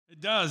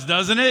Does,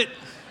 doesn't it?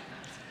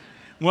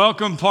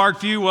 Welcome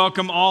Parkview,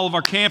 welcome all of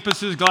our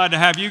campuses. Glad to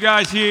have you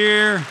guys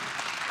here.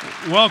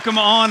 Welcome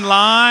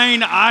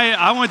online.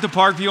 I went to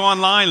Parkview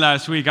online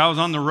last week. I was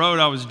on the road,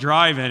 I was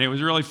driving. It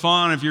was really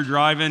fun. If you're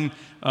driving,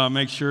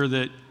 make sure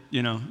that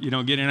you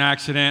don't get in an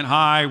accident.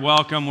 Hi,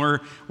 welcome. We're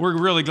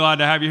really glad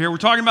to have you here. We're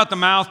talking about the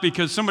mouth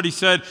because somebody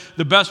said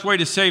the best way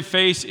to save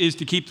face is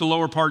to keep the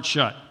lower part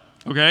shut,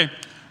 okay?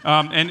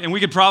 And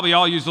we could probably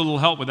all use a little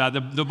help with that.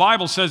 The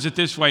Bible says it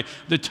this way: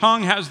 the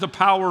tongue has the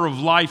power of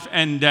life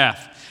and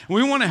death.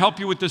 We want to help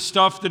you with this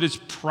stuff that is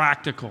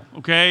practical,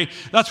 okay?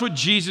 That's what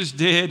Jesus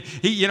did.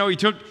 He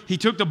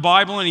took the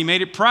Bible and he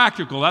made it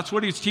practical. That's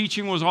what his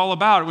teaching was all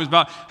about. It was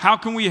about how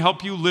can we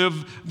help you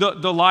live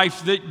the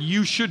life that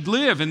you should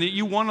live and that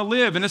you want to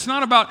live. And it's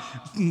not about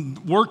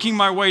working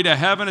my way to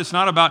heaven. It's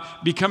not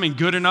about becoming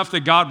good enough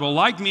that God will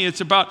like me.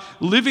 It's about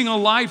living a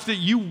life that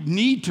you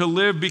need to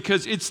live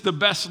because it's the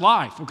best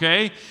life,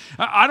 okay?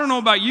 I don't know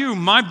about you.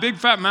 My big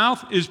fat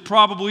mouth is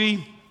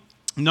probably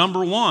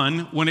number one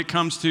when it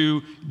comes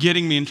to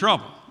getting me in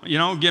trouble,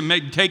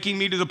 taking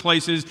me to the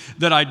places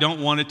that I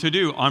don't want it to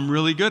do. I'm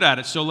really good at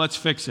it, so let's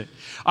fix it.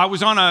 I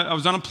was on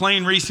a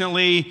plane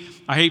recently.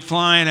 I hate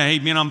flying. I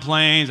hate being on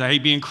planes. I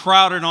hate being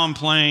crowded on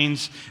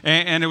planes.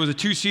 And it was a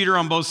two-seater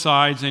on both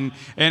sides, and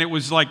it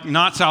was like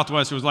not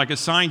Southwest. It was like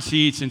assigned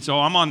seats, and so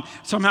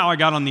somehow I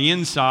got on the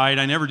inside.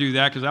 I never do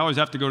that because I always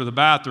have to go to the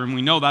bathroom.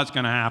 We know that's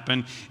going to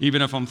happen.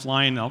 Even if I'm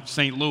flying to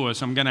St.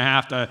 Louis, I'm going to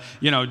have to,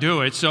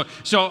 do it. So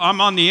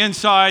I'm on the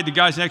inside. The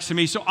guy's next to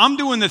me. So I'm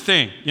doing the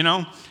thing,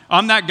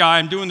 I'm that guy.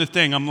 I'm doing the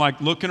thing. I'm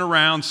like looking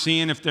around,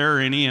 seeing if there are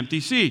any empty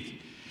seats.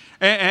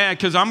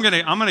 Because I'm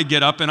gonna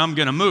get up and I'm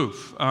gonna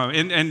move.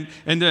 And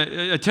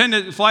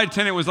the flight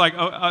attendant was like,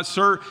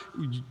 "Sir,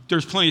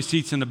 there's plenty of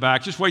seats in the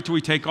back. Just wait till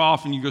we take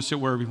off and you go sit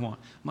wherever you want."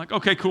 I'm like,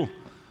 "Okay, cool."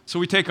 So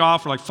we take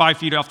off. We're like 5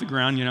 feet off the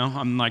ground.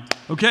 I'm like,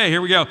 "Okay,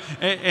 here we go."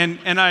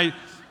 And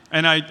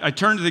I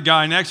turn to the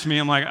guy next to me.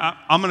 I'm like,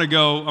 "I'm gonna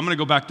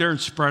go back there and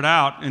spread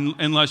out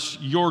unless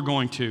you're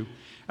going to."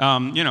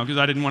 Because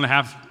I didn't want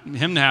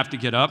him to have to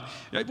get up.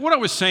 What I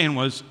was saying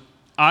was,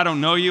 I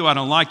don't know you, I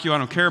don't like you, I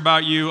don't care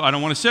about you, I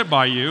don't want to sit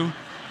by you.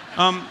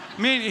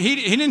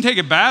 He didn't take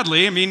it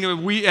badly.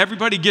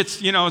 Everybody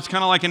gets, it's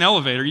kind of like an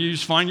elevator. You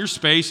just find your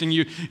space and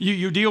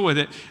you deal with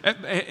it.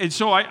 And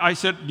so I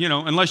said,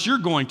 unless you're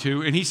going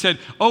to. And he said,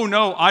 "Oh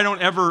no, I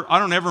don't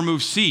ever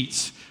move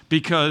seats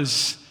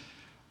because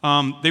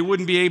they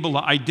wouldn't be able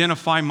to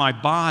identify my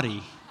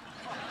body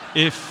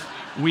if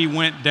we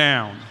went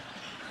down.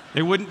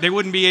 They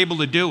wouldn't be able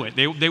to do it.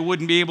 They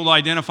wouldn't be able to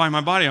identify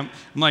my body." I'm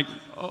like,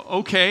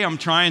 okay, I'm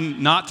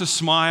trying not to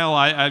smile.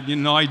 I have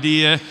no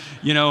idea,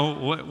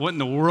 what in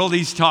the world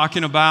he's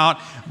talking about.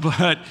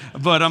 But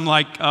I'm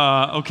like,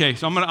 okay,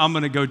 so I'm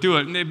gonna go do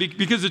it.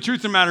 Because the truth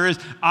of the matter is,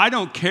 I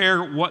don't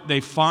care what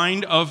they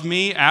find of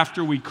me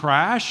after we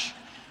crash.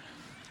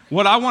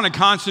 What I want to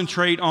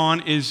concentrate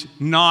on is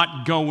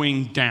not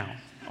going down.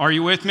 Are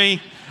you with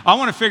me? I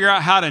want to figure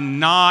out how to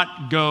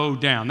not go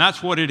down.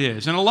 That's what it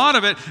is. And a lot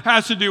of it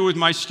has to do with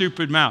my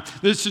stupid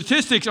mouth. The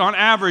statistics, on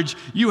average,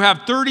 you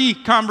have 30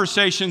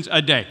 conversations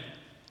a day.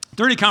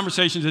 30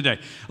 conversations a day.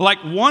 Like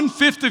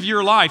 1/5 of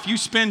your life you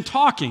spend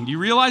talking. Do you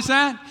realize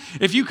that?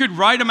 If you could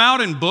write them out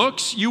in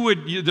books,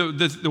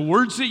 the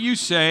words that you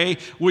say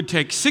would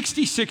take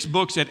 66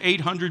 books at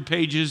 800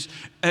 pages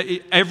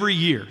every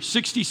year.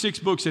 66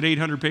 books at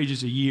 800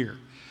 pages a year.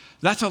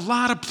 That's a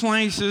lot of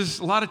places,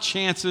 a lot of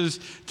chances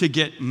to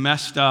get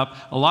messed up,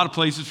 a lot of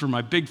places for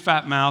my big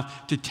fat mouth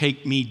to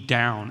take me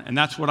down, and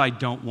that's what I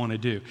don't want to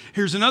do.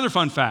 Here's another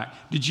fun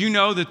fact. Did you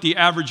know that the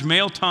average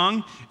male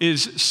tongue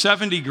is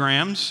 70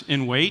 grams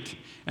in weight,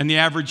 and the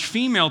average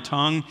female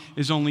tongue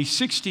is only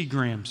 60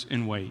 grams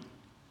in weight?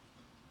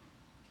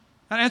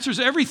 That answers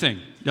everything,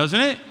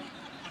 doesn't it?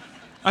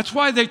 That's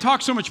why they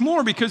talk so much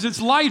more, because it's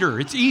lighter,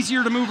 it's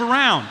easier to move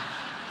around.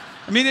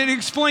 It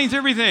explains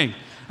everything.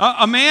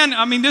 A man,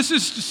 this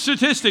is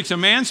statistics. A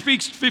man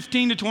speaks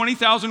 15 to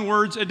 20,000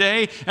 words a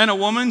day, and a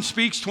woman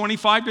speaks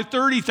 25 to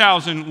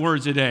 30,000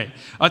 words a day.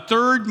 A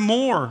third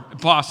more,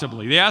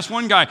 possibly. They asked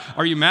one guy,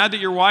 "Are you mad that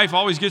your wife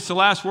always gets the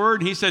last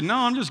word?" He said, "No,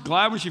 I'm just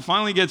glad when she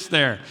finally gets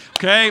there."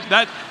 Okay,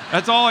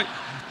 that's all.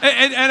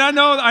 And I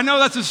know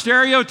that's a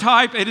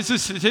stereotype. It is a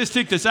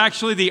statistic that's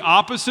actually the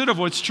opposite of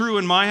what's true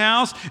in my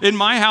house. In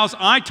my house,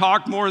 I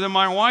talk more than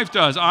my wife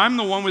does. I'm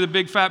the one with a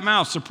big fat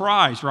mouth.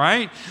 Surprise,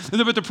 right?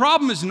 But the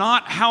problem is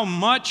not how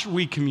much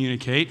we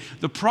communicate.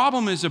 The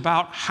problem is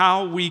about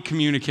how we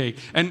communicate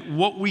and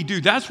what we do.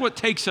 That's what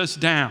takes us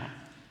down.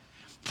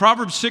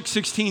 Proverbs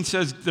 6:16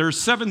 says there are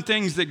 7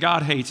 things that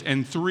God hates,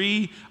 and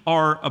 3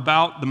 are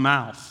about the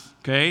mouth.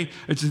 Okay?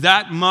 It's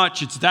that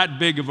much, it's that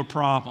big of a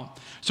problem.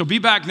 So be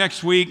back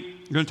next week.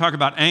 We're going to talk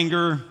about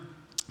anger,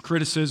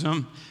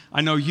 criticism. I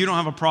know you don't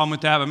have a problem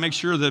with that, but make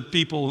sure the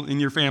people in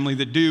your family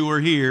that do are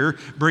here.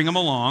 Bring them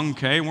along,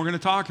 okay? And we're going to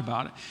talk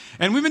about it.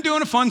 And we've been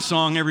doing a fun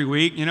song every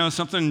week,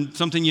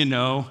 something you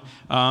know.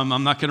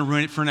 I'm not going to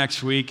ruin it for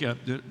next week.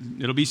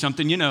 It'll be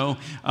something you know.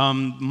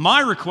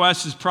 My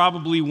request is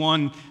probably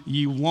one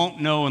you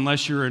won't know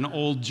unless you're an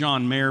old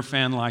John Mayer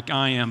fan like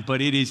I am,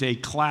 but it is a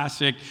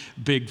classic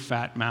Big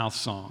Fat Mouth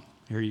song.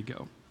 Here you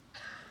go.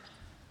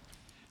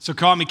 So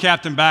call me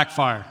Captain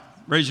Backfire.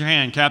 Raise your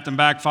hand, Captain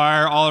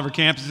Backfire, all over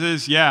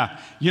campuses. Yeah,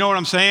 you know what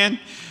I'm saying?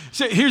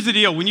 So here's the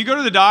deal. When you go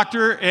to the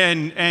doctor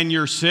and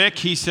you're sick,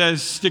 he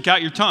says, stick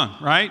out your tongue,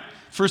 right?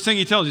 First thing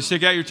he tells you,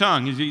 stick out your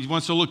tongue. He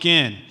wants to look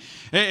in.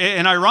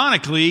 And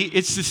ironically,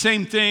 it's the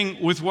same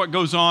thing with what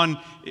goes on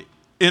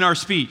in our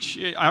speech.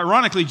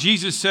 Ironically,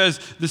 Jesus says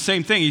the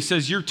same thing. He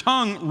says, your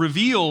tongue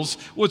reveals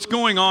what's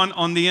going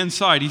on the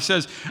inside. He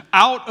says,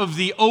 out of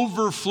the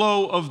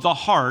overflow of the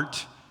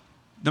heart,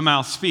 the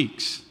mouth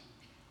speaks.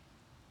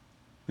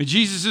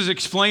 Jesus is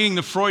explaining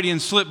the Freudian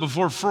slip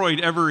before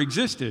Freud ever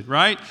existed,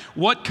 right?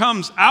 What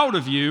comes out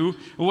of you,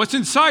 what's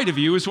inside of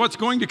you, is what's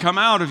going to come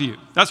out of you.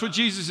 That's what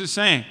Jesus is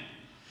saying.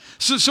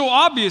 So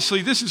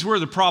obviously, this is where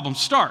the problem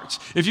starts.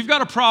 If you've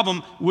got a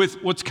problem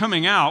with what's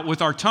coming out,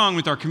 with our tongue,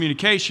 with our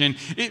communication,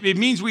 it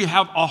means we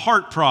have a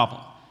heart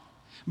problem.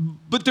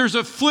 But there's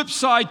a flip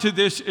side to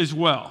this as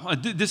well.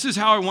 This is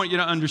how I want you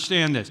to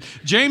understand this.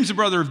 James, the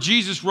brother of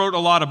Jesus, wrote a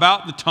lot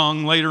about the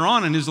tongue later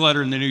on in his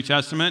letter in the New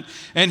Testament,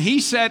 and he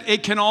said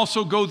it can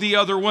also go the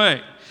other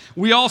way.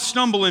 We all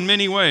stumble in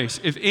many ways.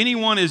 If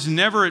anyone is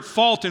never at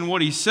fault in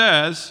what he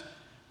says,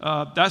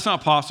 that's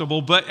not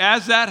possible. But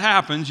as that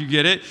happens, you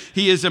get it,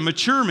 he is a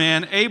mature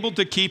man able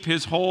to keep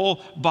his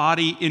whole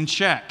body in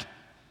check.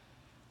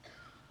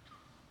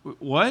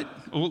 What?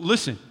 Well,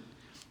 listen.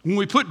 When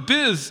we put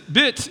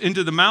bits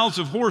into the mouths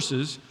of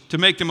horses to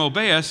make them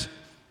obey us,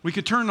 we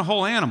could turn the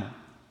whole animal.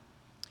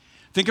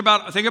 Think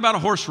about a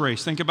horse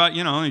race. Think about,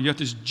 you got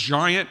this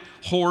giant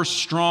horse,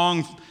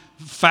 strong,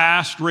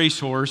 fast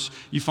racehorse.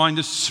 You find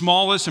the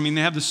smallest,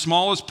 they have the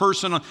smallest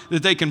person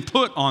that they can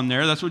put on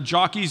there. That's what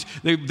jockeys,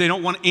 they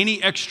don't want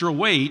any extra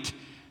weight.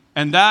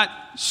 And that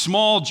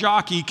small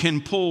jockey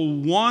can pull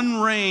one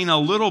rein a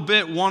little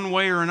bit one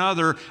way or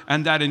another,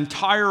 and that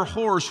entire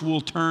horse will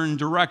turn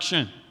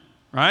direction,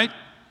 right?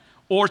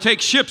 Or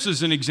take ships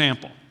as an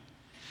example.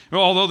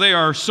 Although they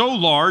are so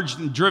large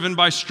and driven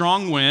by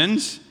strong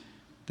winds,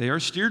 they are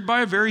steered by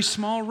a very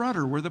small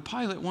rudder where the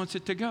pilot wants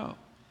it to go.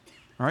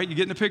 All right, you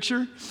getting the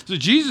picture? So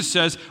Jesus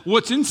says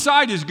what's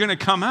inside is going to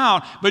come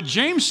out, but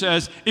James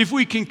says if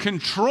we can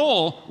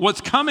control what's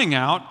coming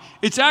out,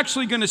 it's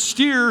actually going to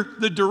steer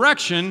the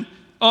direction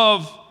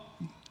of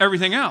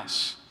everything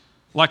else,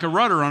 like a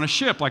rudder on a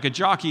ship, like a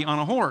jockey on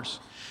a horse.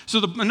 So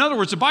in other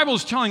words, the Bible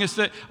is telling us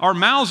that our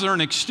mouths are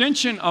an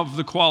extension of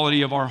the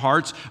quality of our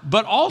hearts,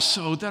 but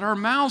also that our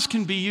mouths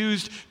can be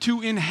used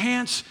to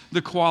enhance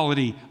the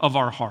quality of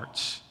our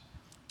hearts.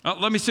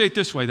 Let me say it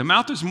this way. The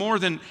mouth is more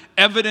than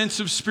evidence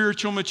of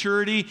spiritual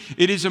maturity.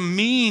 It is a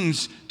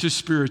means to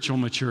spiritual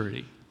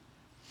maturity.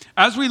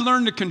 As we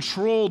learn to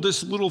control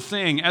this little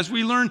thing, as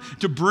we learn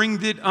to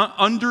bring it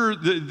under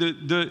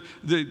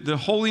the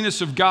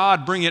holiness of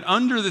God, bring it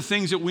under the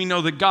things that we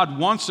know that God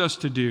wants us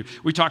to do.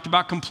 We talked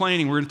about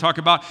complaining. We're going to talk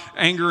about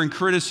anger and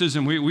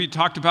criticism. We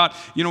talked about,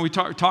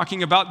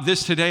 talking about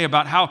this today,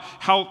 about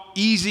how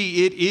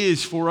easy it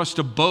is for us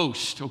to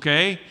boast,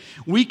 okay?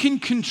 We can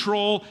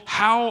control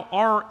how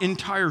our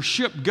entire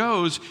ship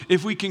goes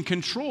if we can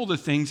control the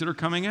things that are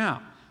coming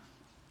out.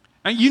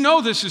 And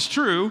this is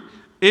true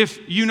if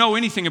you know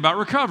anything about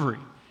recovery.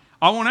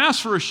 I won't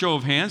ask for a show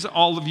of hands,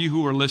 all of you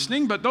who are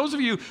listening, but those of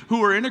you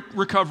who are in a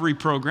recovery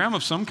program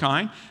of some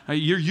kind,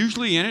 you're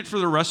usually in it for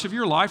the rest of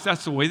your life.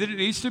 That's the way that it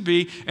needs to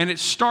be. And it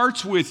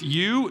starts with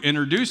you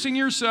introducing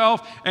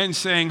yourself and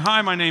saying,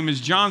 hi, my name is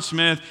John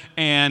Smith,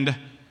 and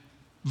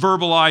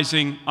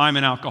verbalizing, I'm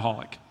an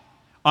alcoholic.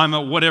 I'm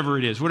a whatever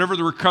it is, whatever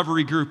the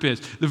recovery group is.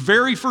 The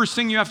very first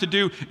thing you have to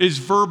do is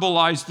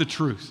verbalize the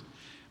truth.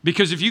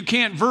 Because if you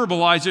can't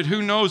verbalize it,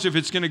 who knows if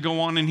it's going to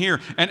go on in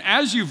here. And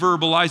as you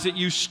verbalize it,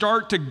 you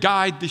start to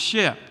guide the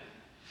ship.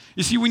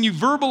 You see, when you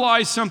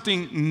verbalize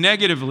something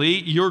negatively,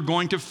 you're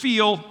going to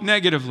feel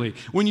negatively.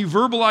 When you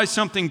verbalize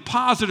something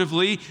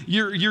positively,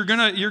 your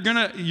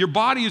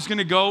body is going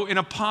to go in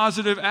a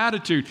positive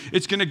attitude.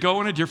 It's going to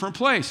go in a different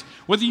place,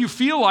 whether you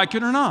feel like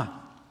it or not.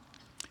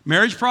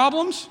 Marriage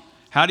problems?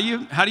 How do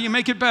you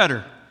make it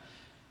better?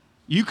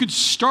 You could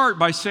start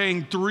by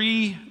saying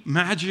 3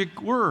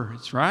 magic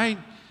words, right?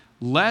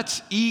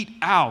 Let's eat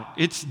out.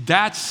 It's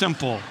that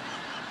simple.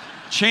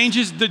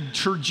 Changes the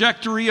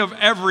trajectory of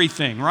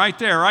everything right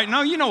there, right?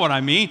 No, you know what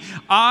I mean.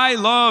 I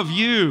love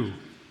you.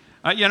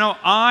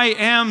 I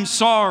am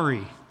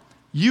sorry.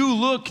 You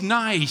look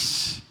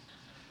nice.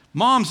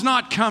 Mom's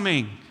not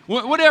coming.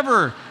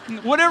 Whatever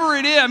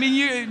it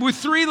is. With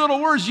 3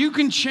 little words, you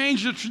can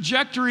change the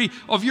trajectory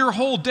of your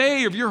whole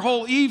day, of your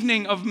whole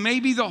evening, of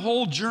maybe the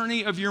whole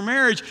journey of your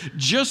marriage.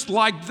 Just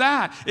like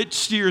that, it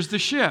steers the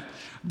ship.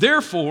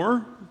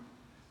 Therefore,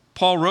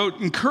 Paul wrote,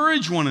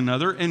 encourage one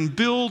another and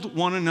build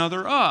one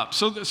another up.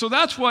 So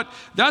that's what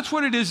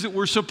it is that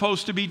we're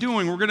supposed to be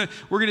doing.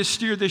 We're gonna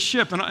steer this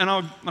ship, and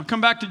I'll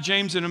come back to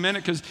James in a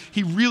minute because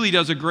he really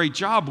does a great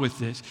job with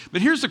this.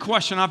 But here's the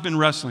question I've been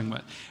wrestling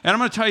with, and I'm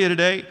going to tell you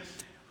today.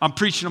 I'm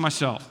preaching to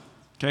myself.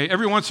 Okay,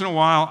 every once in a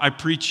while I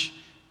preach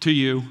to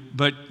you,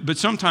 but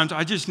sometimes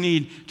I just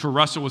need to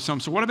wrestle with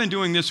something. So what I've been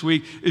doing this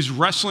week is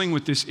wrestling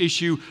with this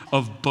issue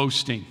of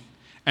boasting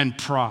and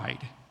pride.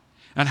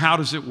 And how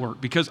does it work?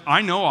 Because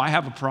I know I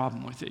have a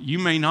problem with it. You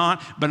may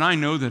not, but I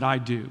know that I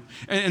do.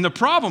 And the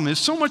problem is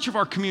so much of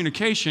our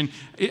communication,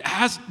 it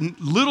has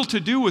little to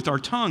do with our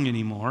tongue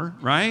anymore,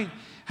 right? It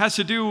has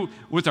to do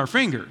with our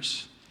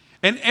fingers.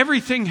 And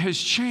everything has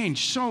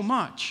changed so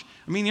much.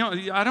 I mean,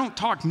 I don't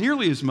talk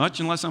nearly as much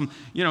unless I'm,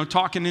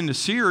 talking into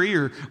Siri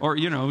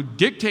or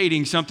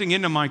dictating something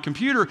into my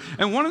computer.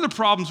 And one of the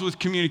problems with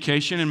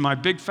communication in my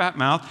big fat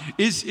mouth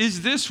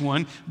is this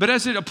one. But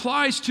as it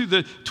applies to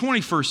the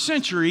 21st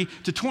century,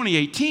 to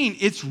 2018,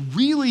 it's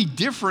really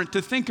different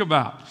to think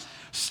about.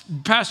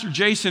 Pastor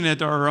Jason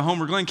at our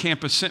Homer Glen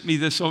campus sent me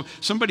this. So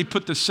somebody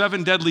put the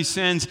 7 deadly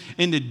sins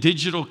into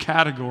digital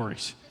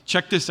categories.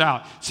 Check this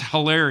out. It's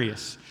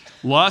hilarious.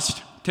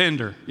 Lust,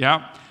 Tinder,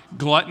 yeah.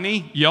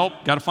 Gluttony,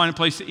 Yelp, got to find a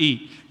place to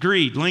eat.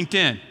 Greed,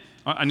 LinkedIn,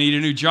 I need a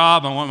new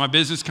job, I want my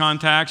business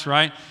contacts,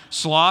 right?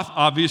 Sloth,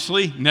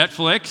 obviously,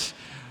 Netflix.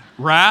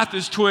 Wrath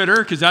is Twitter,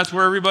 because that's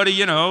where everybody,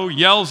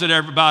 yells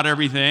about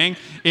everything.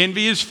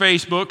 Envy is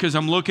Facebook, because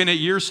I'm looking at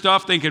your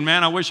stuff thinking,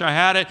 man, I wish I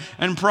had it.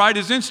 And pride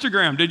is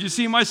Instagram. Did you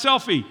see my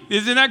selfie?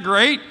 Isn't that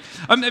great?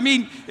 I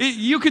mean,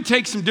 you could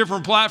take some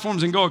different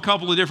platforms and go a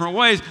couple of different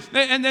ways.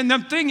 And then the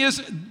thing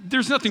is,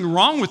 there's nothing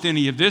wrong with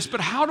any of this, but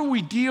how do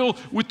we deal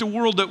with the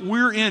world that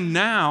we're in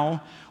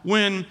now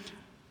when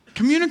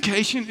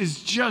communication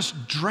is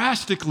just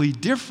drastically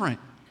different?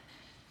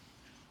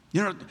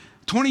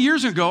 20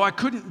 years ago, I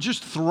couldn't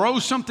just throw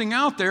something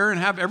out there and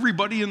have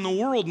everybody in the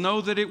world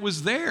know that it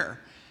was there.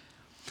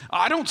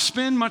 I don't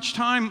spend much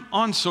time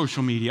on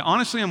social media.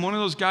 Honestly, I'm one of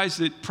those guys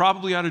that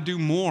probably ought to do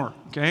more,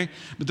 okay?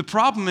 But the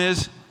problem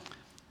is,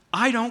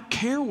 I don't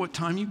care what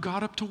time you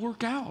got up to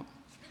work out.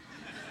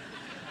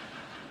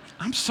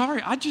 I'm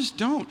sorry, I just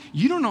don't.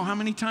 You don't know how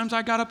many times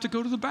I got up to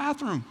go to the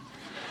bathroom.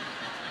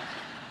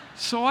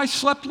 So I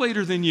slept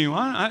later than you.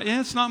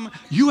 It's not.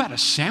 You had a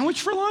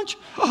sandwich for lunch?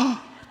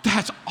 Oh,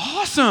 that's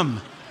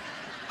awesome.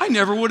 I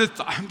never would have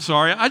thought. I'm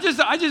sorry.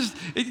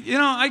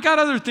 I got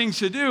other things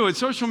to do. And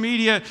social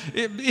media,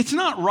 it's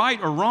not right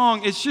or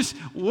wrong. It's just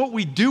what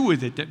we do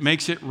with it that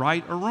makes it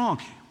right or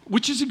wrong,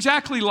 which is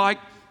exactly like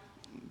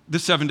the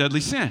 7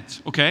 deadly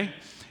sins, okay?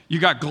 You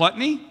got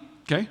gluttony,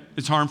 okay?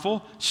 It's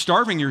harmful.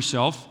 Starving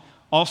yourself,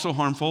 also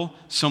harmful.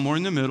 Somewhere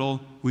in the middle,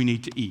 we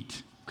need to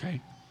eat,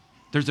 okay?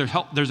 There's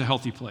a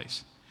healthy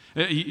place.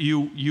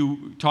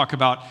 You talk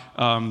about,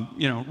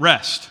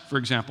 rest, for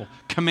example,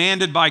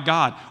 commanded by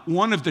God,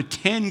 one of the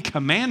 10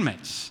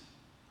 commandments.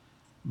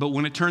 But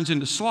when it turns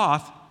into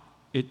sloth,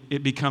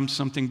 it becomes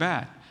something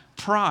bad.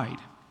 Pride,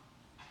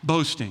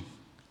 boasting.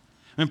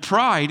 And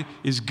pride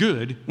is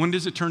good. When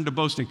does it turn to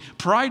boasting?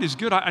 Pride is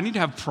good. I need to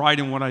have pride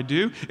in what I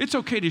do. It's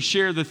okay to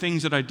share the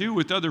things that I do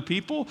with other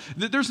people.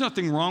 There's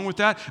nothing wrong with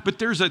that. But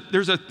there's a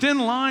thin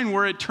line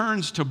where it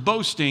turns to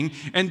boasting.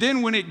 And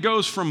then when it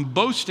goes from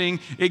boasting,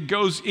 it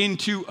goes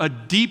into a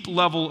deep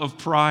level of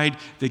pride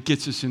that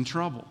gets us in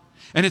trouble.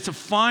 And it's a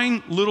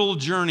fine little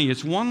journey.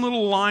 It's one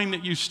little line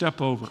that you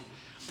step over.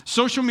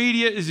 Social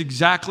media is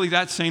exactly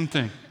that same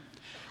thing.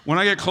 When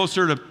I get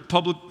closer to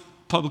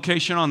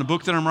publication on the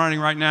book that I'm writing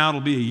right now,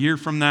 it'll be a year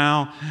from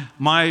now.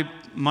 My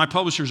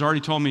publisher's already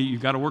told me,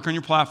 you've got to work on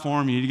your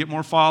platform, you need to get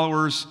more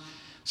followers,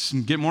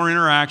 get more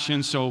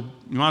interaction, so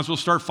you might as well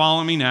start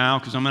following me now,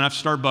 because I'm going to have to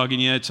start bugging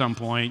you at some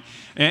point.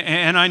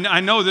 And I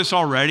know this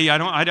already. I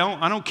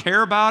don't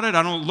care about it.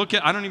 I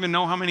don't even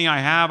know how many I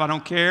have. I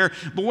don't care.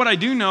 But what I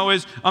do know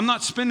is I'm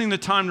not spending the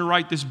time to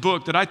write this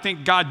book that I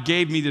think God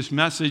gave me this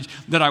message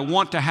that I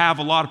want to have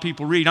a lot of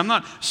people read. I'm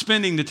not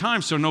spending the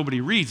time so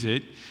nobody reads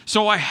it.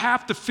 So I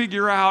have to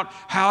figure out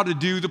how to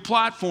do the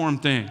platform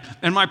thing.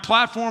 And my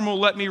platform will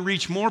let me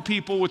reach more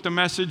people with the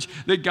message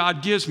that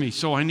God gives me.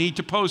 So I need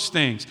to post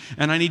things,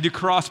 and I need to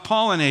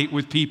cross-pollinate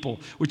with people,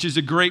 which is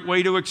a great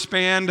way to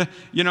expand,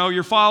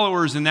 your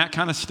followers and that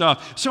kind of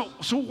stuff. So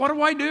what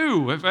do I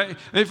do?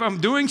 If I'm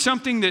doing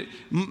something that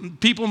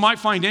people might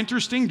find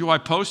interesting, do I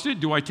post it?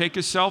 Do I take a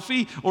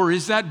selfie? Or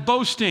is that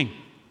boasting?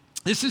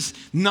 This is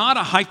not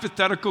a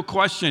hypothetical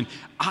question.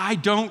 I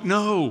don't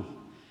know.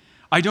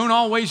 I don't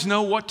always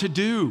know what to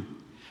do.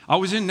 I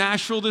was in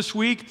Nashville this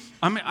week.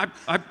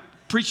 I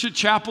preached at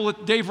chapel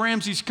at Dave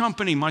Ramsey's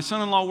company. My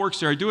son-in-law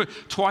works there. I do it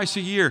twice a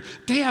year.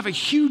 They have a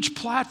huge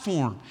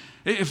platform.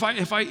 If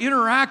I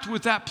interact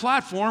with that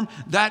platform,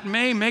 that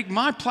may make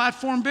my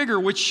platform bigger,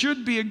 which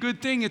should be a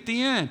good thing at the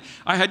end.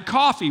 I had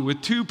coffee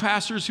with 2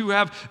 pastors who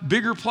have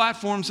bigger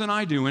platforms than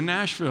I do in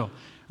Nashville.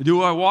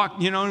 Do I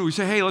walk, and we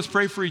say, hey, let's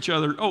pray for each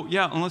other. Oh,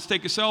 yeah, and let's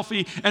take a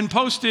selfie and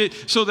post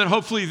it so that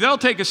hopefully they'll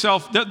take a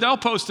selfie. They'll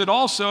post it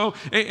also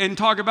and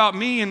talk about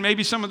me, and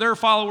maybe some of their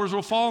followers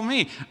will follow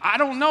me. I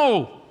don't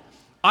know.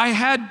 I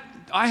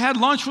had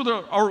lunch with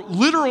a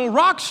literal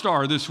rock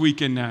star this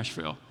week in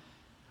Nashville.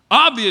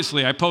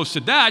 Obviously, I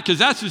posted that because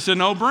that's just a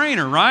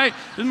no-brainer, right?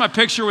 This is my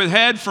picture with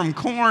Head from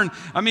Korn.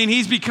 I mean,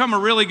 he's become a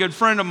really good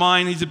friend of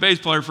mine. He's a bass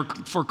player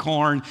for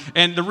Korn.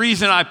 And the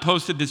reason I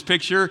posted this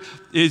picture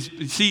is,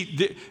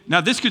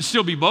 now this could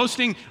still be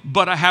boasting,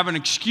 but I have an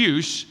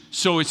excuse,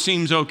 so it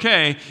seems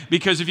okay.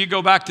 Because if you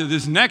go back to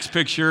this next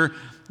picture,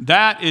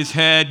 that is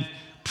Head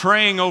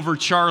praying over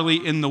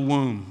Charlie in the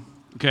womb,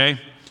 okay?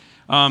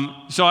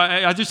 So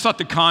I just thought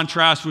the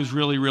contrast was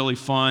really, really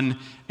fun.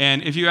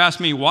 And if you ask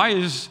me, why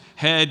is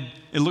Head,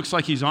 it looks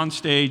like he's on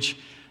stage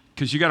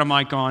because you got a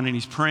mic on and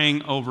he's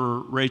praying over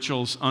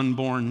Rachel's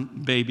unborn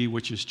baby,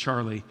 which is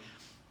Charlie.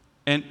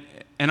 And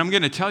I'm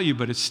going to tell you,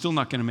 but it's still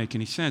not going to make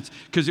any sense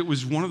because it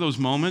was one of those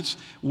moments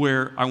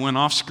where I went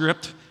off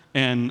script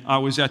and I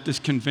was at this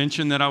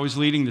convention that I was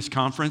leading, this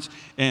conference,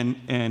 and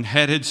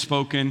Head had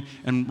spoken,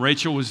 and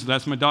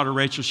that's my daughter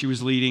Rachel, she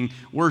was leading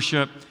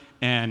worship,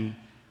 and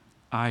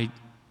I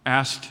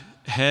asked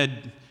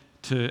Head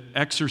to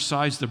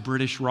exorcise the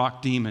British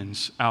rock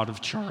demons out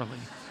of Charlie.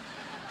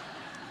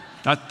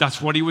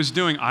 That's what he was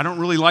doing. I don't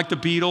really like the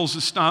Beatles,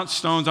 the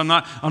Stones. I'm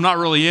not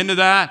really into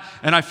that.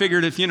 And I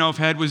figured if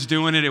Head was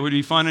doing it, it would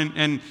be fun.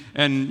 And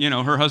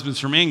her husband's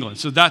from England,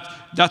 so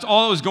that's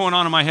all that was going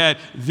on in my head.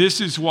 This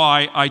is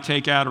why I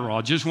take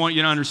Adderall. Just want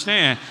you to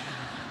understand.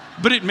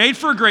 But it made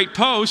for a great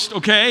post,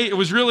 okay? It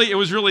was really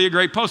a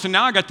great post, and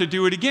now I got to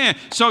do it again.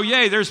 So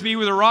yay, there's me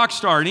with a rock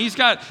star, and he's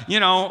got,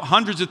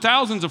 hundreds of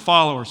thousands of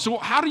followers. So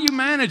how do you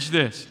manage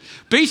this?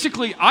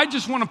 Basically, I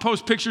just want to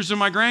post pictures of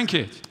my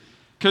grandkids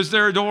because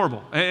they're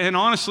adorable. And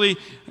honestly,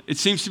 it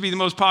seems to be the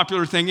most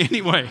popular thing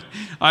anyway.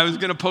 I was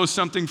going to post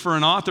something for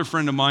an author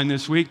friend of mine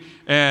this week,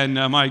 and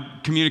my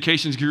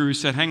communications guru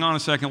said, hang on a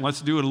second,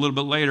 let's do it a little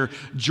bit later.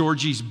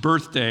 Georgie's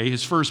birthday,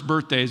 his first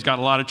birthday, has got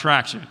a lot of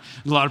traction.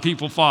 A lot of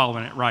people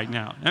following it right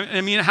now.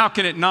 I mean, how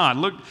can it not?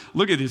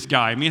 Look at this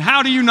guy. I mean,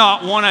 how do you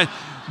not want to?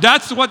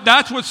 That's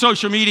what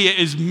social media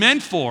is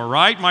meant for,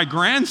 right? My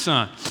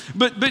grandson.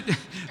 But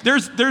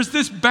there's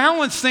this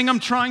balance thing I'm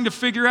trying to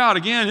figure out.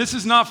 Again, this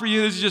is not for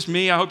you. This is just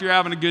me. I hope you're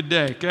having a good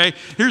day, okay?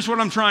 Here's what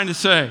I'm trying to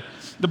say.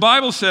 The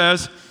Bible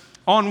says,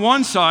 on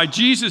one side,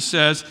 Jesus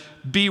says,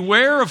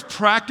 beware of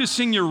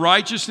practicing your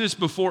righteousness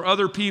before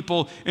other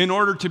people in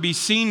order to be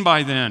seen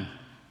by them.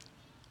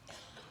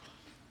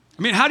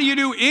 I mean, how do you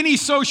do any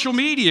social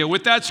media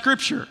with that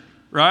scripture,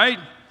 right?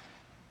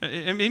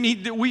 I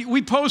mean,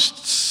 we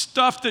post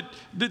stuff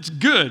that's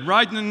good,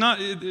 right? And not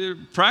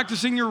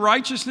practicing your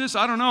righteousness.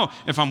 I don't know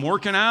if I'm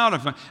working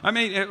out.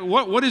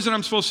 What is it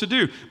I'm supposed to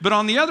do? But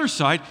on the other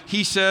side,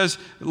 he says,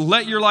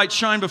 "Let your light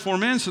shine before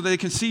men, so they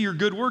can see your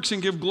good works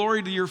and give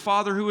glory to your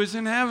Father who is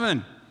in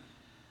heaven."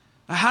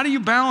 How do you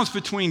balance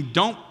between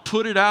don't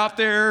put it out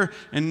there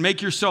and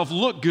make yourself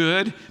look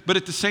good, but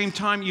at the same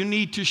time you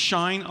need to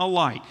shine a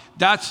light?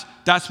 That's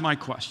my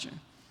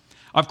question.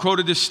 I've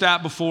quoted this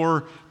stat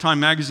before.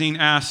 Time magazine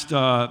asked,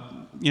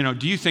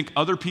 do you think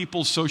other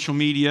people's social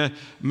media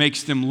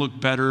makes them look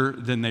better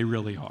than they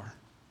really are?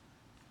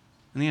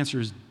 And the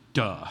answer is,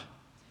 duh,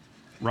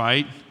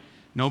 right?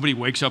 Nobody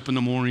wakes up in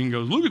the morning and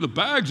goes, look at the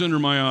bags under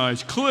my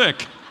eyes,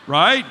 click,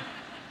 right?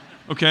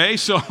 Okay,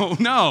 so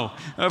no,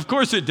 of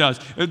course it does.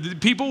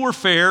 People were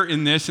fair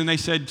in this, and they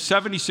said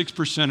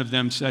 76% of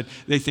them said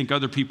they think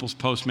other people's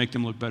posts make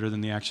them look better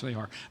than they actually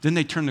are. Then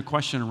they turned the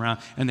question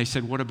around, and they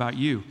said, what about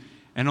you?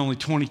 And only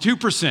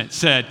 22%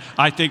 said,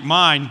 I think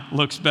mine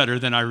looks better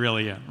than I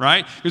really am,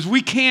 right? Because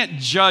we can't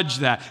judge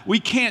that. We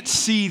can't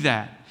see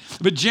that.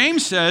 But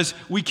James says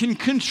we can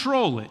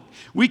control it.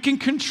 We can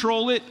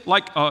control it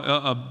like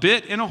a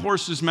bit in a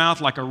horse's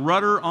mouth, like a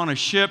rudder on a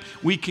ship.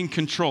 We can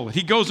control it.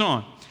 He goes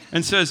on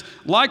and says,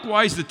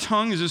 likewise, the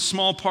tongue is a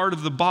small part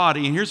of the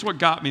body. And here's what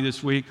got me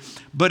this week.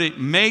 But it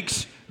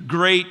makes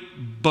great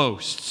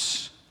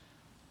boasts.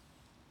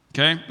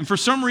 Okay? And for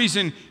some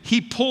reason,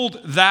 he pulled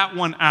that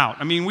one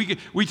out. I mean,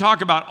 we talk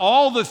about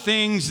all the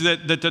things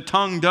that the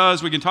tongue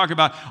does. We can talk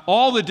about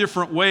all the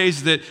different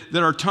ways that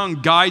our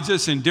tongue guides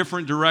us in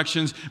different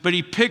directions. But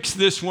he picks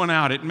this one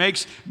out. It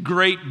makes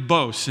great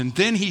boasts. And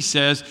then he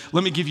says,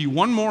 let me give you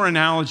one more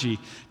analogy.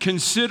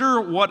 Consider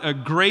what a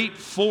great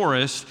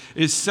forest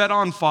is set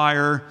on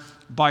fire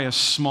by a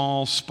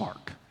small spark.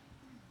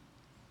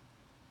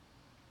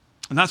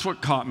 And that's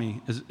what caught me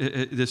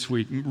this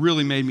week. It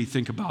really made me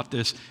think about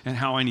this and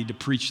how I need to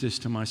preach this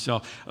to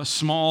myself. A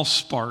small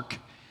spark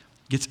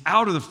gets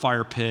out of the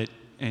fire pit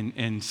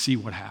and see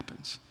what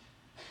happens.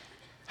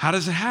 How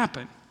does it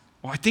happen?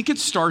 Well, I think it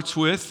starts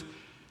with,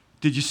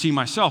 did you see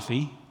my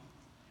selfie?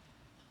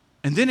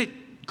 And then it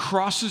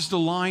crosses the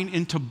line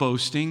into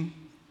boasting,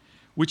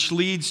 which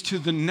leads to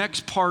the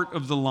next part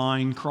of the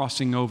line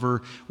crossing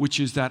over, which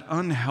is that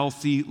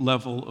unhealthy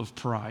level of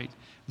pride.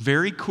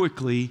 Very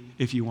quickly,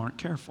 if you aren't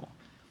careful.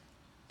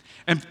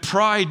 And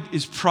pride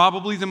is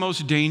probably the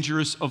most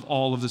dangerous of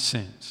all of the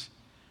sins.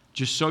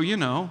 Just so you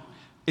know,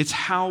 it's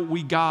how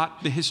we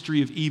got the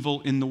history of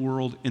evil in the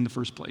world in the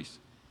first place.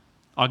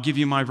 I'll give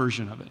you my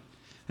version of it.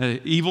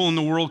 Evil in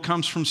the world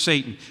comes from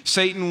Satan.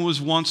 Satan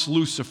was once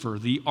Lucifer,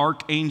 the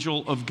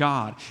archangel of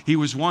God. He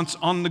was once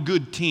on the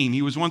good team.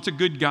 He was once a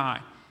good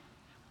guy.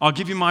 I'll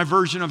give you my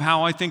version of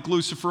how I think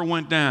Lucifer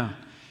went down.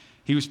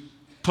 He was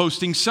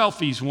posting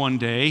selfies one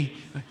day,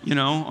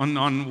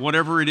 on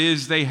whatever it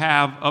is they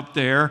have up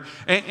there.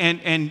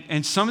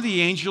 And some of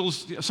the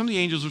angels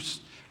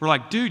were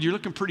like, dude, you're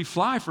looking pretty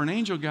fly for an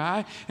angel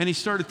guy. And he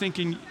started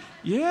thinking,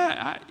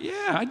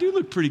 I do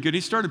look pretty good.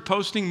 He started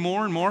posting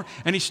more and more,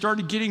 and he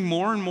started getting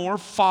more and more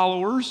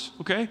followers,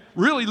 okay?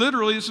 Really,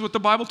 literally, this is what the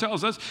Bible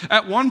tells us.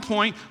 At one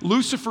point,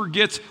 Lucifer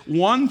gets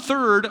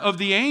 1/3 of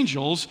the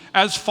angels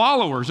as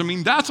followers. I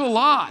mean, that's a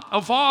lot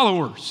of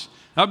followers.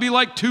 That'd be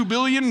like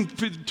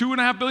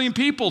 2.5 billion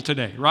people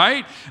today,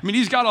 right? I mean,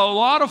 he's got a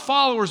lot of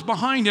followers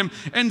behind him,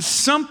 and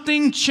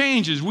something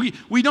changes.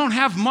 We don't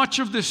have much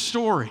of this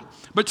story.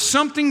 But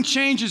something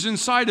changes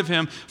inside of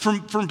him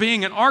from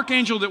being an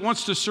archangel that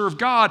wants to serve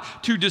God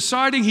to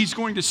deciding he's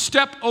going to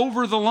step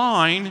over the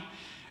line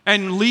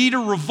and lead a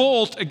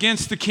revolt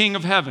against the King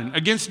of Heaven,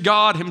 against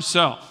God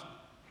himself.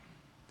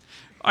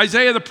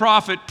 Isaiah the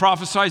prophet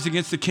prophesies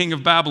against the king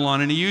of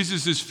Babylon, and he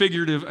uses this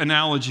figurative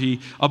analogy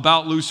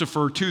about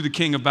Lucifer to the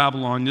king of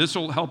Babylon. This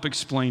will help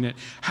explain it.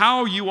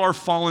 How you are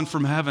fallen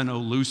from heaven, O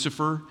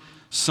Lucifer,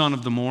 son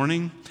of the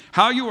morning.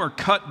 How you are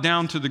cut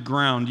down to the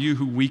ground, you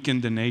who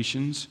weaken the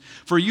nations.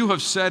 For you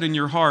have said in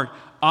your heart,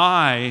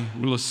 I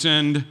will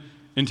ascend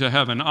into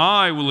heaven.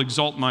 I will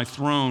exalt my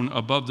throne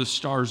above the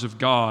stars of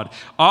God.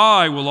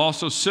 I will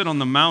also sit on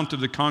the mount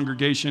of the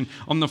congregation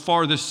on the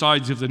farthest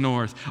sides of the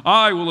north.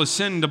 I will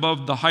ascend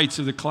above the heights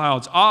of the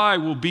clouds. I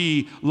will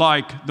be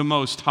like the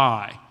Most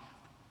High.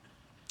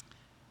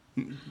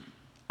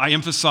 I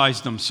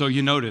emphasized them, so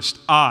you noticed.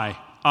 I.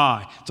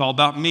 It's all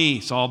about me.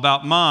 It's all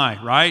about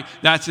right?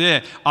 That's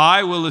it.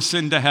 I will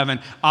ascend to heaven.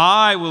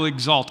 I will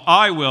exalt.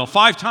 I will.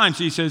 5 times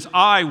he says,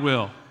 I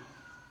will.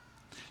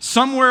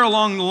 Somewhere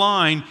along the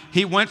line,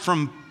 he went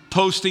from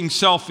posting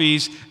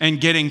selfies and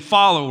getting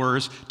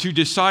followers to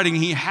deciding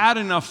he had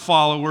enough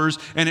followers,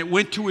 and it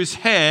went to his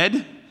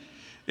head.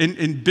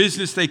 In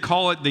business, they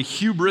call it the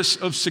hubris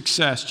of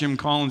success, Jim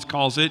Collins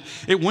calls it.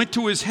 It went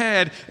to his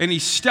head, and he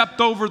stepped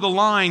over the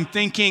line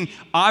thinking,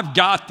 I've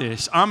got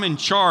this. I'm in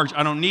charge.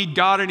 I don't need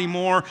God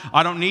anymore.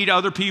 I don't need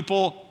other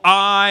people.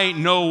 I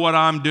know what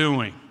I'm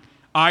doing.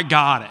 I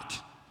got it.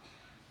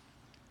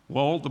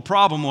 Well, the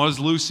problem was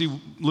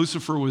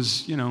Lucifer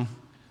was,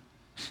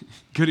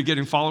 good at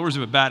getting followers,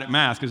 but bad at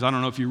math, because I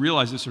don't know if you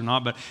realize this or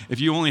not, but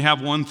if you only have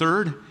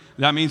 1/3,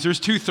 that means there's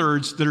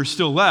 2/3 that are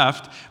still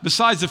left,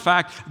 besides the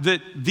fact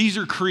that these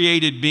are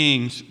created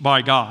beings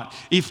by God.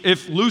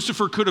 If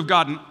Lucifer could have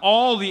gotten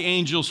all the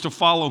angels to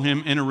follow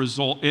him in a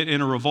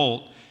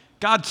revolt,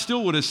 God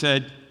still would have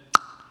said,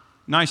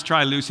 nice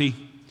try, Lucy,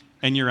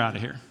 and you're out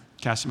of here.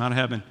 Cast him out of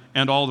heaven,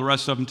 and all the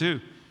rest of them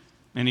too.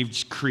 And he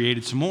just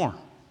created some more.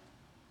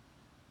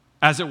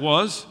 As it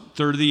was,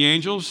 1/3 of the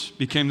angels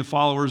became the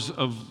followers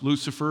of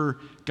Lucifer.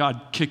 God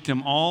kicked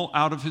them all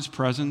out of his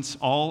presence,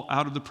 all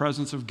out of the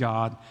presence of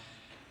God,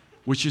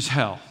 which is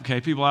hell.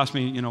 Okay, people ask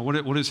me,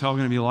 what is hell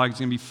going to be like? It's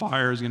going to be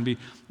fire. It's going to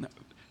be...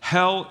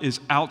 Hell is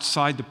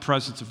outside the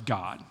presence of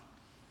God.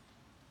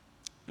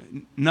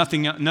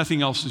 Nothing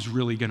else is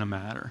really going to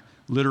matter.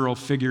 Literal,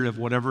 figurative,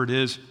 whatever it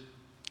is,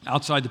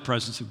 outside the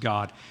presence of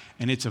God.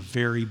 And it's a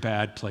very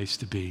bad place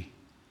to be.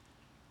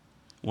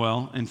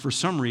 Well, and for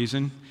some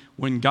reason,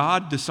 when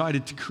God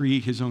decided to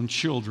create his own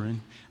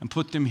children and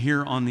put them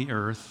here on the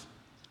earth,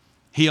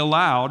 he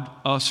allowed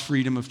us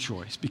freedom of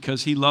choice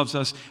because he loves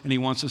us and he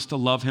wants us to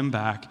love him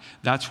back.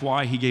 That's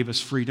why he gave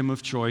us freedom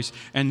of choice.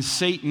 And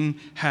Satan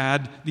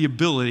had the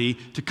ability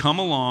to come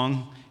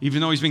along. Even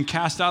though he's been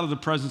cast out of the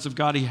presence of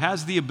God, he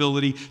has the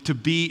ability to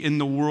be in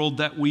the world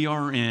that we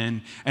are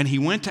in. And he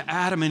went to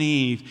Adam and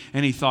Eve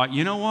and he thought,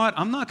 you know what?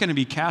 I'm not going to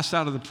be cast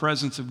out of the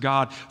presence of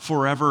God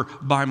forever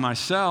by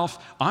myself.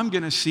 I'm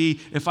going to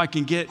see if I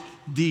can get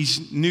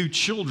these new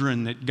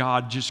children that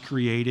God just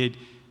created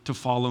to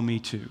follow me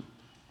too.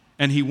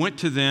 And he went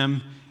to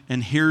them,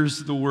 and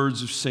here's the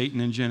words of Satan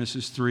in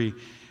Genesis 3.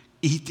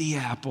 Eat the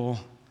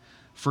apple.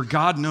 For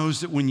God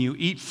knows that when you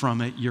eat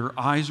from it, your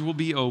eyes will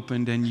be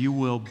opened and you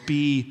will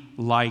be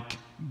like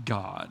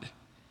God,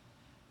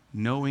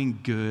 knowing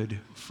good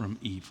from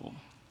evil.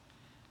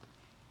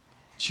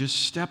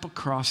 Just step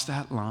across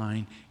that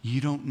line.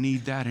 You don't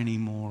need that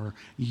anymore.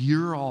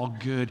 You're all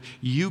good.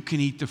 You can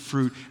eat the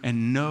fruit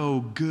and know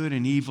good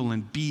and evil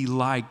and be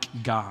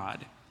like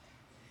God.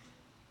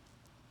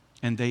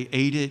 And they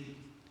ate it,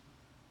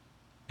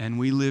 and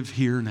we live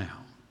here now.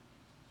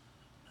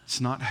 It's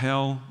not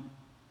hell,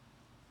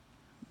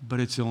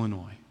 but it's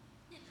Illinois.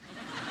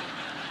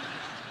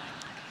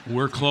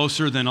 We're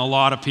closer than a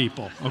lot of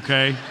people,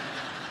 okay?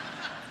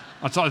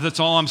 That's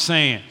all I'm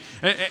saying.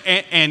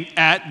 And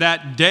at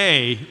that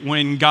day,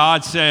 when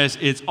God says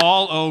it's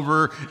all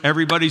over,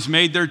 everybody's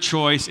made their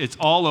choice, it's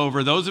all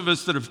over, those of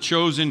us that have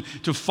chosen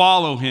to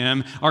follow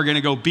him are going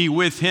to go be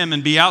with him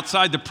and be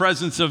outside the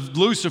presence of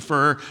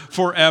Lucifer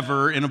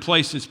forever in a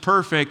place that's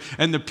perfect.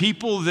 And the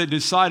people that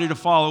decided to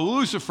follow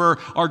Lucifer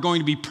are going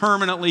to be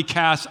permanently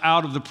cast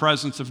out of the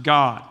presence of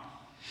God.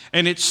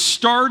 And it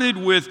started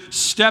with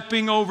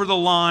stepping over the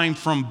line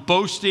from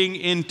boasting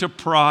into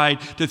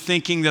pride to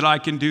thinking that I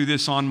can do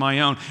this on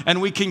my own.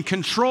 And we can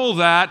control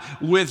that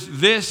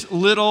with this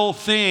little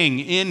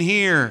thing in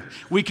here.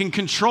 We can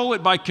control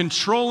it by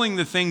controlling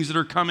the things that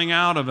are coming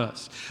out of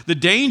us. The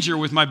danger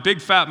with my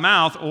big fat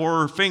mouth,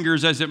 or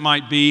fingers as it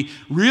might be,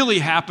 really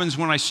happens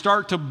when I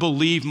start to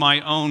believe my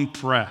own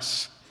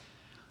press.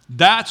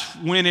 That's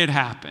when it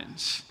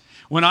happens.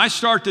 When I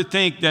start to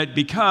think that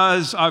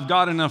because I've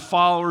got enough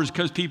followers,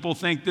 because people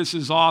think this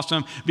is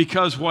awesome,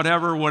 because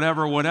whatever,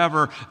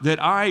 that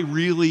I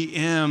really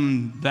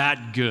am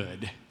that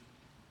good.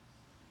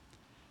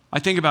 I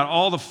think about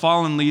all the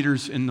fallen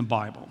leaders in the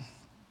Bible.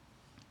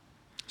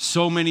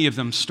 So many of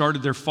them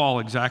started their fall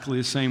exactly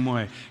the same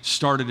way.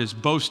 Started as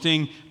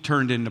boasting,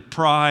 turned into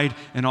pride,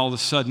 and all of a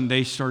sudden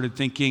they started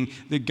thinking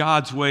that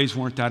God's ways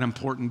weren't that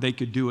important. They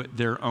could do it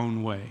their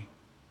own way.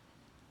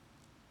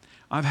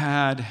 I've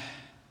had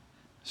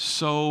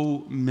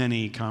so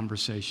many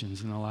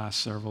conversations in the last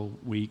several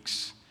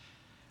weeks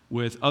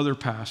with other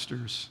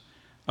pastors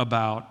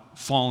about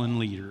fallen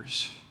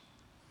leaders.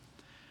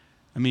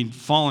 I mean,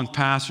 fallen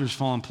pastors,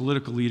 fallen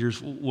political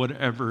leaders,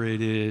 whatever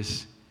it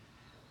is.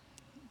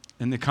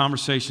 And the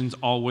conversation's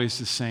always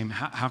the same.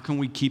 How can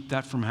we keep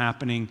that from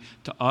happening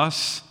to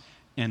us?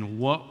 And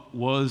what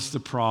was the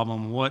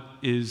problem? What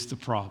is the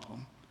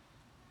problem?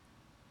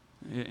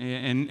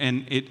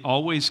 And it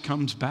always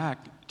comes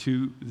back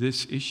to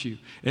this issue.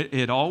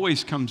 It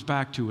always comes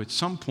back to, at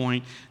some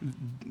point,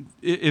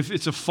 if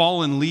it's a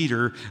fallen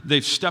leader,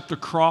 they've stepped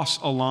across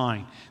a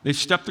line. They've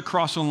stepped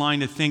across a line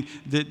to think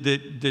that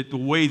the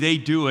way they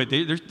do it,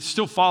 they're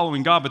still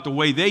following God, but the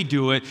way they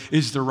do it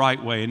is the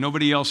right way, and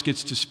nobody else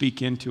gets to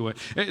speak into it.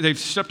 They've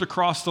stepped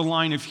across the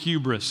line of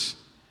hubris.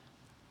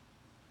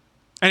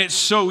 And it's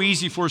so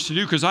easy for us to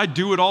do because I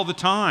do it all the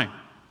time.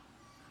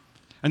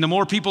 And the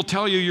more people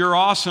tell you you're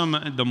awesome,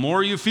 the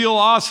more you feel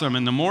awesome.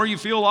 And the more you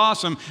feel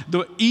awesome,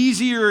 the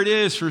easier it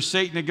is for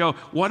Satan to go,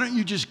 why don't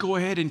you just go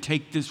ahead and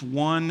take this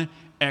one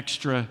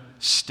extra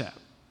step?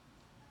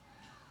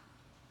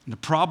 And the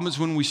problem is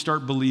when we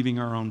start believing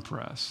our own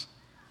press.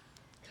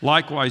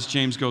 Likewise,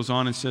 James goes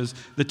on and says,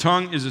 the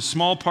tongue is a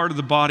small part of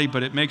the body,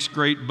 but it makes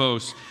great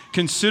boasts.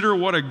 Consider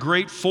what a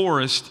great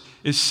forest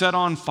is set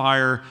on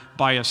fire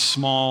by a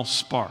small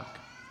spark.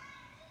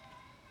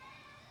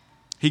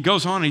 He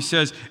goes on, he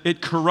says,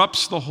 it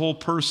corrupts the whole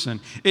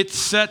person. It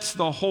sets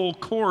the whole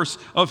course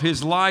of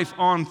his life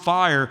on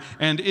fire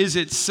and is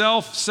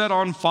itself set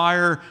on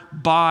fire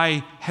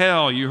by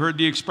hell. You heard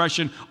the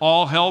expression,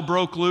 all hell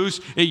broke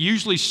loose. It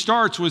usually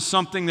starts with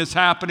something that's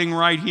happening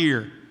right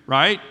here,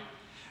 right?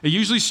 It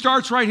usually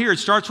starts right here. It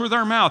starts with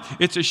our mouth.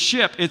 It's a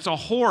ship. It's a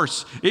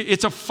horse.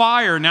 It's a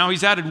fire. Now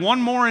he's added one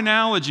more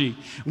analogy.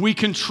 We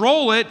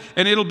control it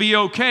and it'll be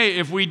okay.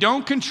 If we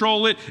don't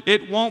control it,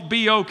 it won't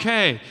be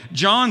okay.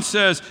 John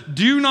says,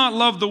 do not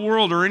love the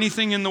world or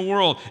anything in the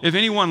world. If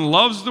anyone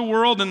loves the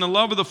world, then the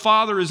love of the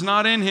Father is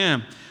not in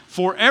him.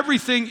 For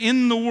everything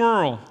in the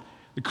world,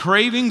 the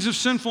cravings of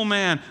sinful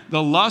man,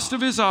 the lust of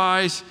his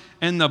eyes,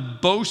 and the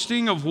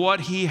boasting of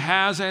what he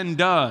has and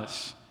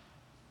does,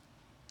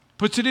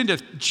 puts it into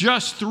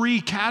just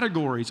three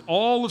categories,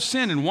 all of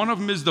sin, and one of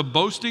them is the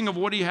boasting of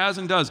what he has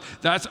and does.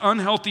 That's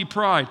unhealthy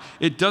pride.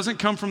 It doesn't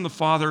come from the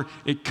Father,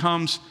 it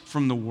comes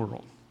from the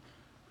world.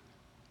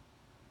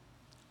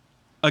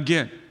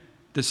 Again,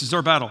 this is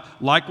our battle.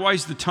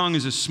 Likewise, the tongue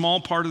is a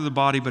small part of the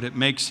body, but it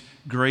makes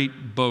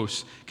great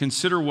boasts.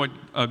 Consider what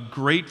a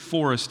great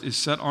forest is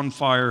set on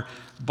fire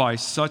by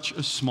such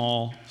a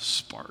small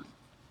spark.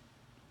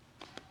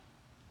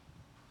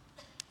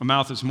 A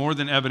mouth is more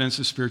than evidence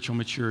of spiritual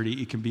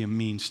maturity. It can be a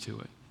means to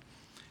it.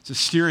 It's a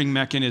steering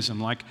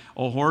mechanism, like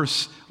a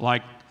horse,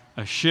 like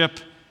a ship.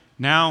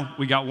 Now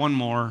we got one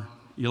more.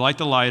 You light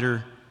the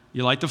lighter,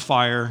 you light the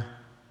fire.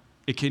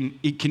 It can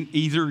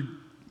either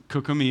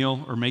cook a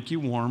meal or make you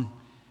warm,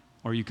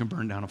 or you can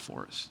burn down a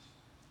forest.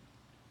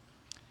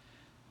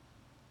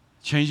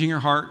 Changing your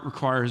heart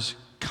requires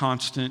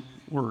constant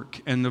work,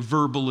 and the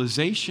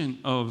verbalization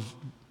of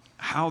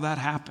how that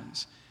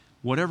happens.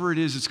 Whatever it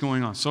is that's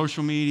going on,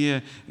 social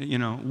media,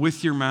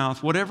 with your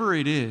mouth, whatever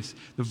it is,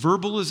 the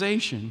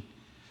verbalization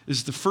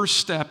is the first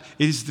step.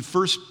 It is the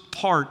first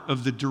part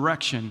of the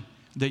direction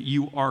that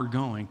you are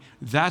going.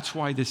 That's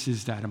why this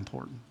is that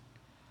important.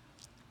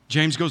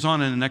 James goes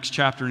on in the next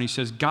chapter and he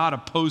says, God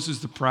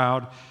opposes the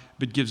proud,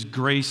 but gives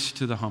grace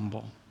to the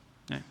humble.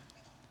 Okay.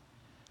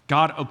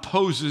 God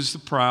opposes the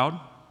proud.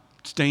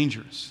 It's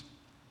dangerous.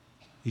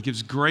 He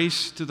gives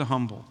grace to the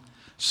humble.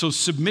 So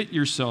submit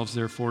yourselves,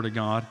 therefore, to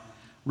God.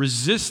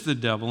 Resist the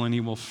devil and he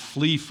will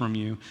flee from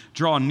you.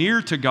 Draw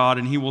near to God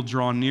and he will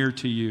draw near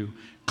to you.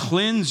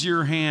 Cleanse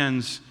your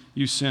hands,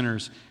 you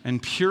sinners,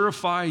 and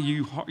purify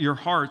your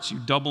hearts, you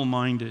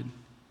double-minded.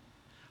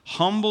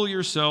 Humble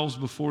yourselves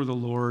before the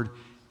Lord,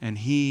 and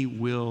he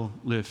will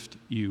lift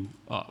you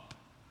up.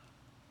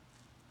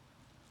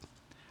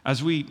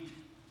 As we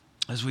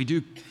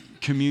do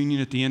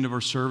communion at the end of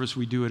our service,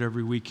 we do it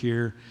every week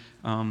here.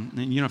 And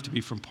you don't have to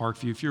be from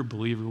Parkview. If you're a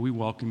believer, we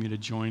welcome you to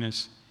join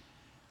us.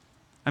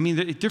 I mean,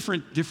 at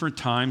different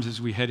times as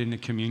we head into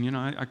communion,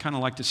 I kind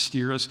of like to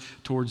steer us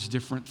towards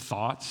different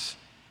thoughts.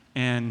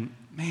 And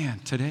man,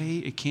 today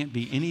it can't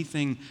be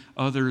anything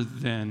other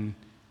than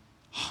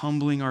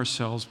humbling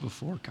ourselves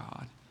before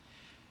God.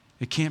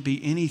 It can't be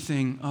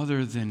anything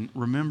other than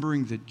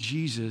remembering that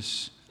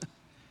Jesus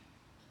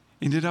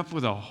ended up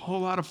with a whole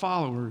lot of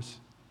followers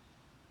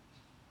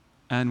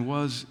and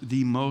was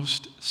the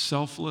most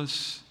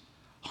selfless,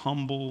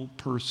 humble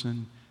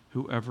person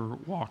who ever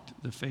walked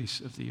the face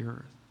of the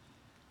earth.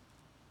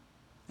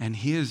 And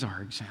he is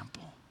our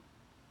example.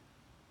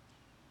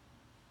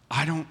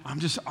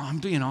 I'm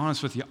being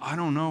honest with you. I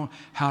don't know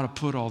how to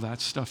put all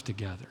that stuff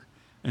together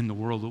in the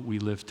world that we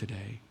live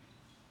today.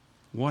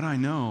 What I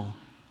know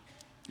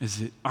is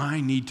that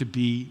I need to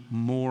be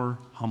more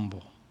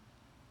humble.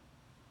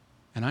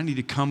 And I need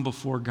to come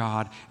before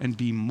God and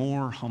be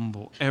more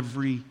humble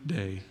every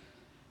day.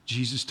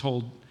 Jesus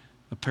told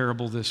a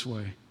parable this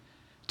way.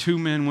 2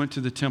 men went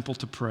to the temple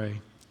to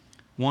pray.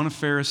 One a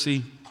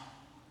Pharisee,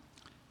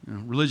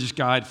 religious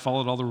guy,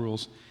 followed all the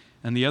rules,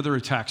 and the other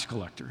a tax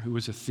collector who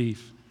was a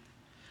thief.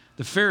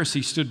 The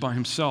Pharisee stood by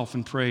himself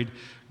and prayed,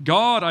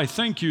 God, I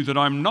thank you that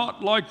I'm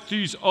not like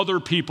these other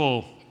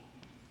people,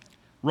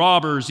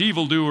 robbers,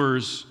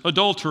 evildoers,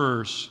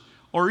 adulterers,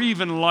 or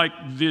even like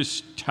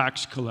this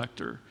tax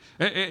collector.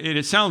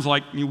 It sounds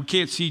like we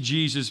can't see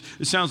Jesus.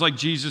 It sounds like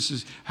Jesus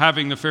is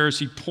having the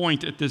Pharisee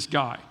point at this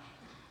guy.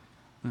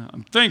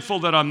 I'm thankful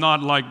that I'm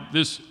not like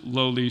this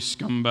lowly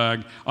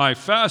scumbag. I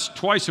fast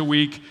twice a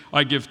week.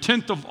 I give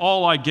 1/10 of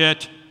all I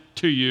get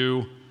to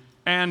you,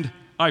 and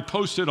I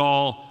post it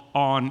all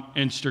on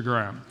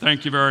Instagram.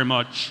 Thank you very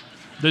much.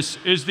 This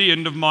is the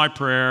end of my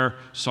prayer,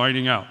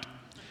 signing out.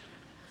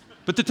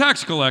 But the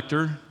tax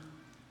collector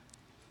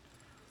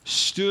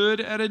stood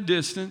at a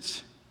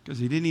distance because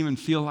he didn't even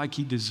feel like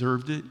he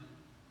deserved it.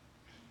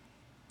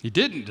 He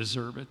didn't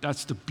deserve it.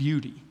 That's the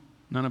beauty.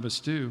 None of us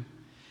do.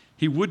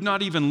 He would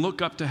not even look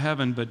up to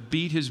heaven, but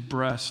beat his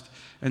breast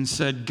and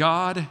said,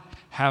 God,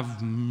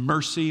 have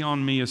mercy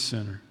on me, a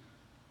sinner.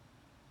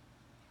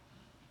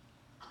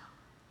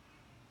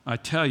 I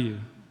tell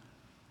you,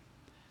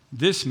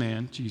 this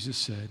man, Jesus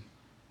said,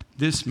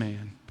 this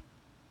man,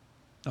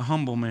 the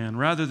humble man,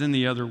 rather than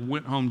the other,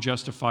 went home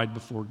justified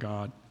before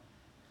God.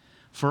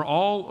 For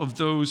all of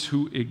those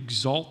who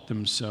exalt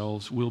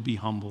themselves will be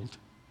humbled,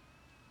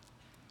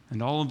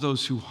 and all of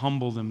those who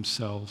humble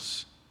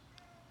themselves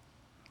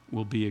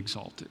will be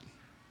exalted.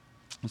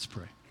 Let's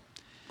pray.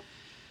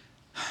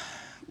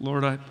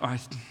 Lord, I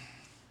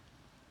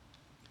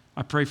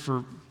pray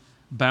for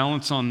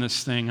balance on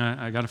this thing.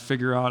 I got to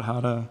figure out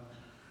I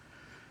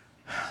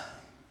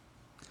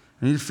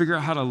need to figure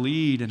out how to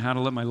lead and how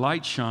to let my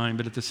light shine,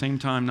 but at the same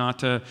time not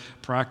to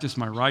practice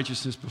my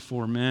righteousness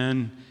before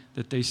men,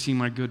 that they see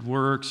my good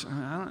works.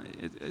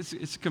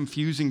 It's a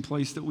confusing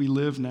place that we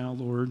live now,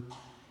 Lord.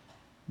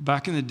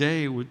 Back in the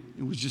day,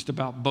 it was just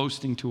about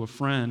boasting to a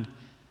friend.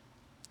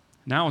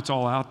 Now it's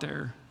all out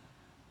there.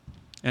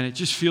 And it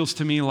just feels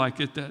to me like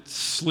that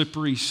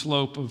slippery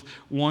slope of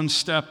one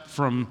step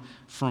from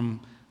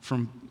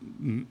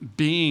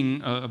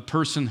being a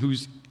person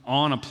who's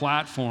on a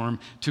platform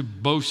to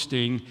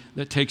boasting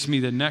that takes me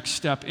the next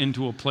step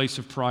into a place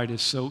of pride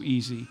is so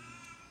easy.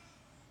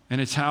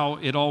 And it's how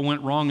it all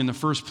went wrong in the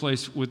first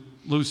place with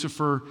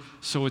Lucifer,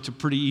 so it's a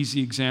pretty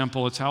easy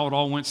example. It's how it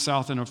all went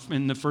south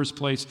in the first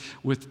place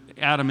with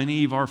Adam and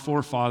Eve, our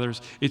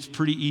forefathers. It's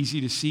pretty easy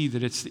to see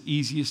that it's the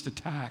easiest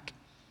attack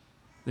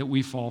that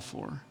we fall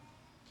for.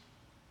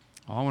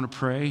 I want to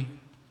pray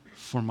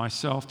for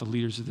myself, the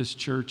leaders of this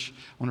church.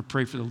 I want to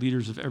pray for the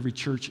leaders of every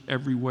church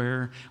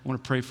everywhere. I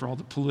want to pray for all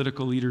the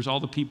political leaders, all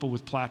the people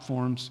with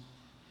platforms.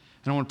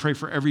 And I want to pray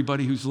for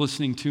everybody who's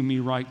listening to me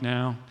right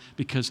now,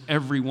 because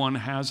everyone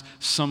has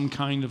some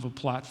kind of a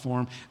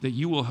platform, that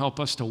you will help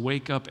us to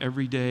wake up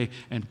every day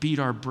and beat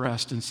our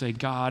breast and say,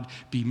 God,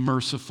 be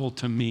merciful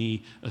to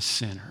me, a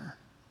sinner.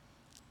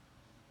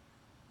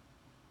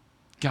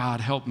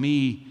 God, help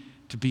me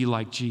to be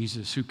like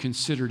Jesus, who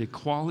considered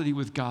equality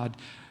with God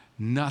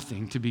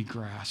nothing to be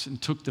grasped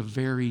and took the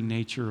very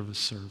nature of a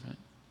servant.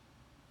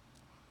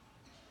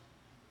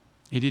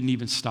 It didn't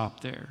even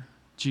stop there.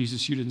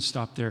 Jesus, you didn't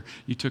stop there.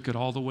 You took it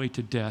all the way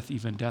to death,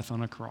 even death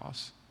on a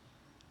cross.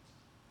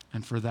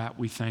 And for that,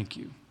 we thank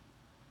you.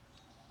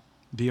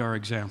 Be our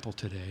example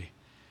today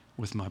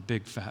with my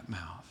big fat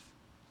mouth.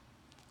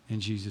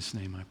 In Jesus'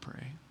 name I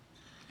pray.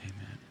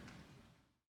 Amen.